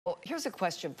Well, here's a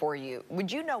question for you.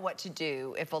 Would you know what to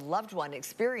do if a loved one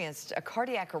experienced a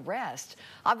cardiac arrest?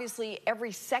 Obviously,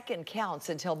 every second counts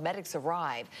until medics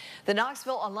arrive. The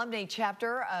Knoxville Alumnae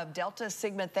chapter of Delta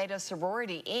Sigma Theta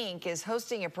Sorority, Inc. is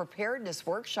hosting a preparedness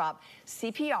workshop,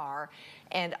 CPR,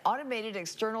 and automated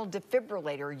external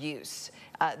defibrillator use.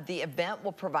 The event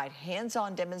will provide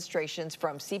hands-on demonstrations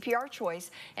from CPR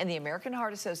Choice and the American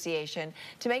Heart Association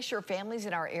to make sure families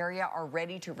in our area are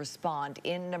ready to respond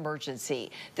in an emergency.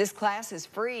 This class is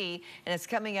free, and it's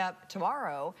coming up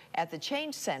tomorrow at the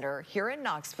Change Center here in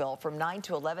Knoxville from 9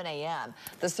 to 11 a.m.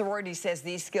 The sorority says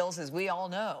these skills, as we all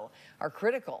know, are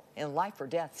critical in life or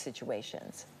death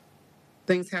situations.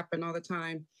 Things happen all the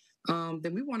time.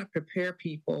 Then we want to prepare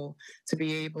people to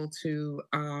be able to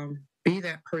be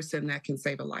that person that can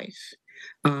save a life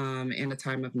in a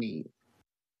time of need.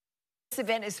 This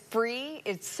event is free.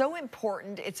 It's so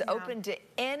important. It's open to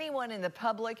anyone in the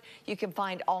public. You can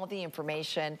find all the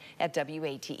information at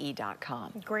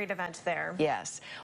WATE.com. Great event there. Yes.